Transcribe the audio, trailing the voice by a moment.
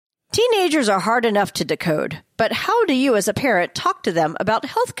Teenagers are hard enough to decode, but how do you as a parent talk to them about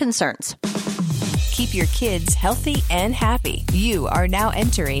health concerns? Keep your kids healthy and happy. You are now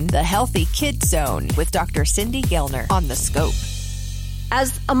entering the Healthy Kid Zone with Dr. Cindy Gellner on The Scope.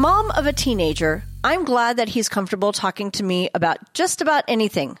 As a mom of a teenager, I'm glad that he's comfortable talking to me about just about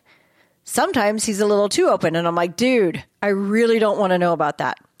anything. Sometimes he's a little too open and I'm like, dude, I really don't want to know about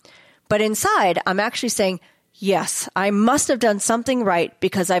that. But inside, I'm actually saying, yes, I must have done something right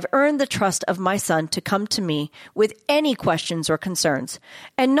because I've earned the trust of my son to come to me with any questions or concerns,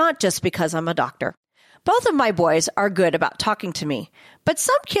 and not just because I'm a doctor. Both of my boys are good about talking to me, but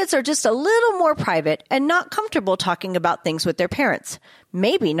some kids are just a little more private and not comfortable talking about things with their parents,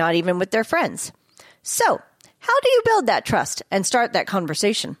 maybe not even with their friends. So, how do you build that trust and start that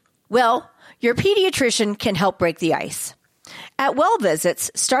conversation? Well, your pediatrician can help break the ice. At well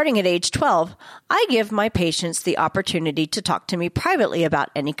visits, starting at age 12, I give my patients the opportunity to talk to me privately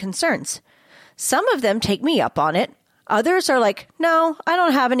about any concerns. Some of them take me up on it. Others are like, no, I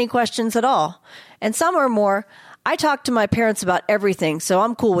don't have any questions at all. And some are more, I talk to my parents about everything, so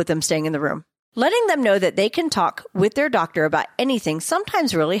I'm cool with them staying in the room. Letting them know that they can talk with their doctor about anything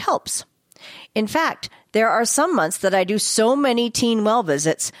sometimes really helps. In fact, there are some months that I do so many teen well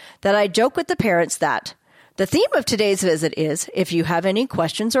visits that I joke with the parents that the theme of today's visit is, if you have any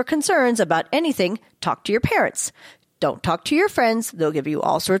questions or concerns about anything, talk to your parents. Don't talk to your friends. They'll give you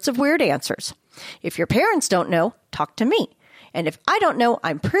all sorts of weird answers. If your parents don't know, talk to me. And if I don't know,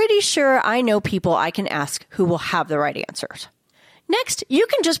 I'm pretty sure I know people I can ask who will have the right answers. Next, you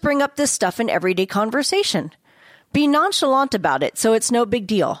can just bring up this stuff in everyday conversation. Be nonchalant about it so it's no big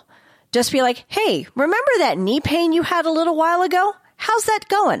deal. Just be like, hey, remember that knee pain you had a little while ago? How's that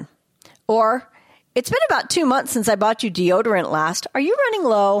going? Or, it's been about 2 months since I bought you deodorant last. Are you running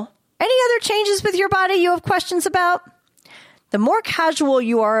low? Any other changes with your body you have questions about? The more casual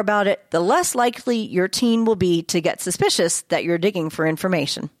you are about it, the less likely your teen will be to get suspicious that you're digging for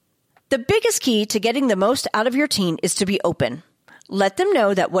information. The biggest key to getting the most out of your teen is to be open. Let them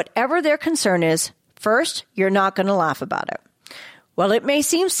know that whatever their concern is, first, you're not going to laugh about it. While it may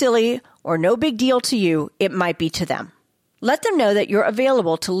seem silly or no big deal to you, it might be to them. Let them know that you're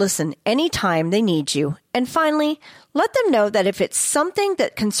available to listen anytime they need you. And finally, let them know that if it's something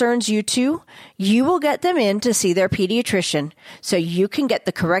that concerns you too, you will get them in to see their pediatrician so you can get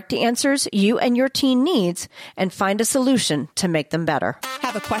the correct answers you and your teen needs and find a solution to make them better.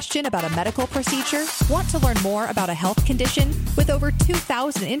 Have a question about a medical procedure? Want to learn more about a health condition? With over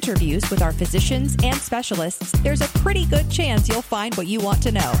 2,000 interviews with our physicians and specialists, there's a pretty good chance you'll find what you want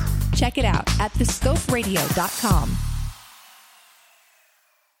to know. Check it out at thescoperadio.com.